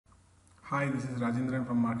Hi, this is Rajendran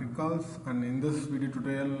from Market Calls, and in this video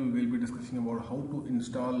tutorial we'll be discussing about how to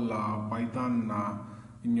install Python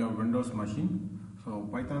in your Windows machine. So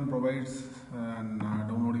Python provides an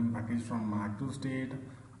downloading package from Active State.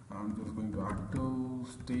 I'm just going to Active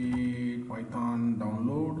State Python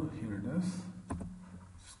download. Here it is.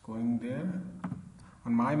 Just going there.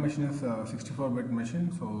 And my machine is a 64-bit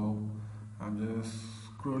machine, so I'm just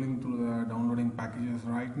scrolling through the downloading packages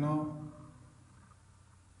right now.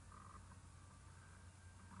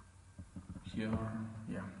 Here,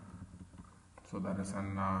 yeah, so that is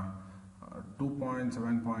an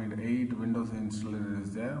 2.7.8 Windows installer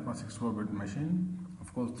is there for 64-bit machine.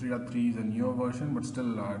 Of course 3.3 is a newer version, but still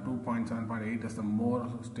 2.7.8 is the more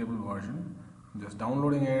stable version. Just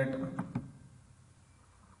downloading it,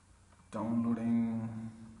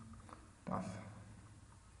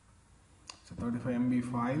 it's a 35 MB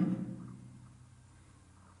file.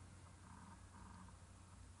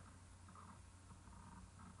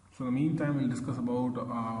 So in the meantime, we'll discuss about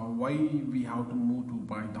why we have to move to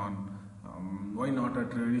Python. Why not a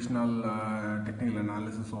traditional technical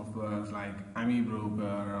analysis softwares like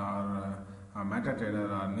AmiBroker or MetaTrader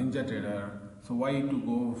or NinjaTrader? So why to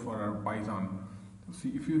go for Python? See,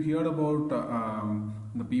 if you heard about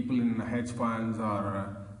the people in hedge funds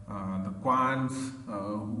or the quants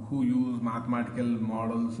who use mathematical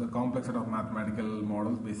models, a complex set of mathematical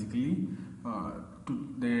models basically,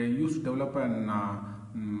 they used to develop an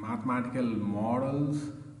mathematical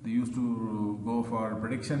models. They used to go for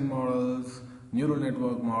prediction models, neural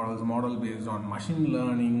network models, model based on machine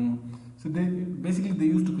learning. So they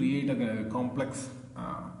used to create a complex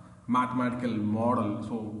mathematical model.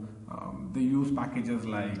 So they use packages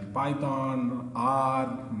like Python,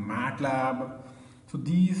 R, MATLAB. So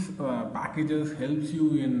these packages helps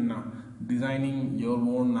you in designing your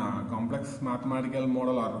own complex mathematical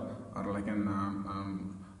model or like an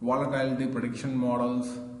volatility prediction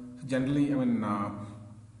models. So generally, I mean,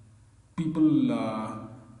 people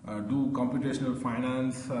do computational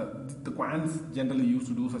finance. The quants generally used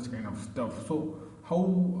to do such kind of stuff. So how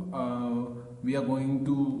we are going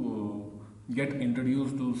to get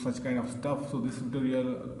introduced to such kind of stuff? So this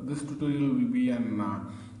tutorial will be an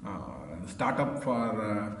startup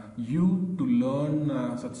for you to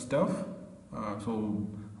learn such stuff. So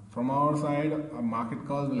from our side, Market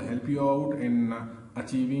Calls will help you out in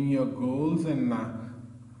achieving your goals and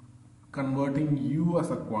converting you as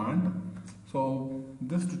a quant. So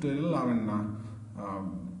this tutorial, I mean,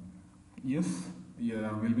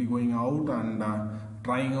 we'll be going out and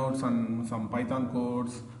trying out some Python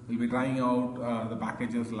codes. We'll be trying out the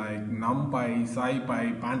packages like NumPy,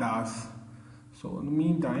 SciPy, Pandas. So in the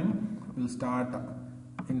meantime, we'll start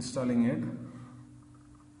installing it.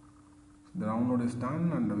 The download is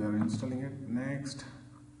done and we are installing it. Next,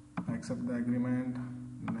 accept the agreement.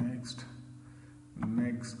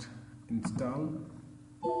 Next, install.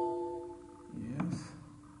 Yes,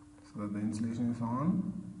 so that the installation is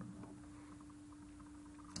on.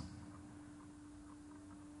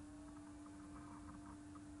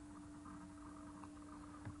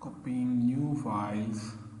 Copying new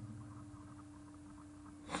files.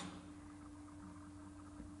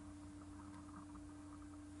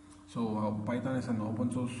 So Python is an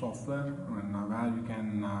open source software where you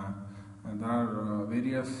can there are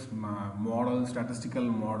various models, statistical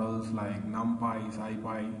models like NumPy,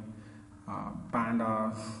 SciPy,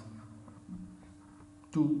 Pandas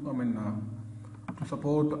to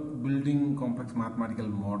support building complex mathematical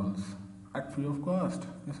models at free of cost.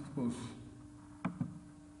 Yes, of course.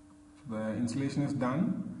 So the installation is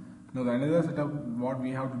done. Now the another setup, what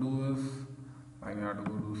we have to do is we have to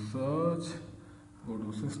go to search, go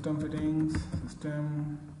to system settings,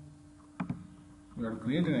 system. We have to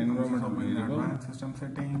create an environmental variable, advanced system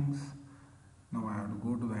settings. Now I have to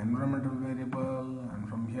go to the environmental variable, and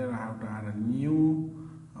from here I have to add a new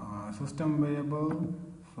system variable.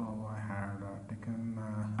 So I had taken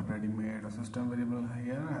ready-made a system variable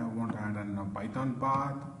here. I want to add a Python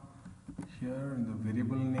path here in the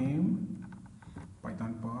variable name,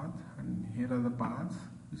 Python path, and here are the paths,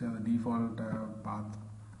 which are the default path,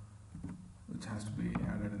 which has to be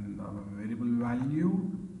added in the variable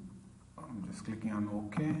value. I'm just clicking on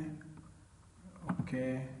OK.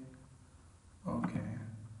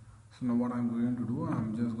 So now what I'm going to do,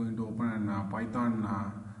 I'm just going to open a Python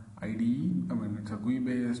IDE. I mean, it's a GUI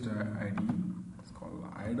based IDE. It's called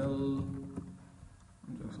idle.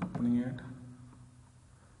 I'm just opening it.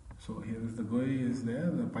 So here is the GUI is there,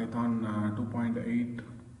 the Python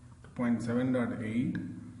 2.7.8.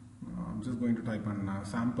 I'm just going to type in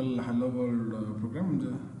sample hello world program.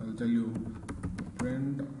 I'll tell you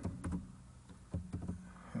print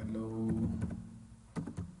hello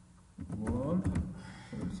world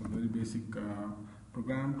very basic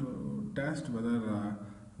program to test whether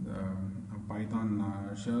the Python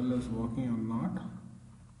shell is working or not.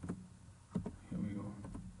 Here we go.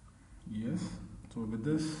 Yes. So with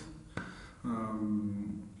this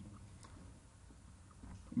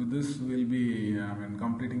we'll be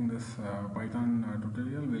completing this Python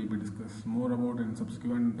tutorial. We'll be discuss more about in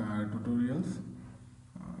subsequent tutorials.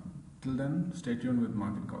 Till then, stay tuned with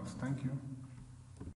Market Calls. Thank you.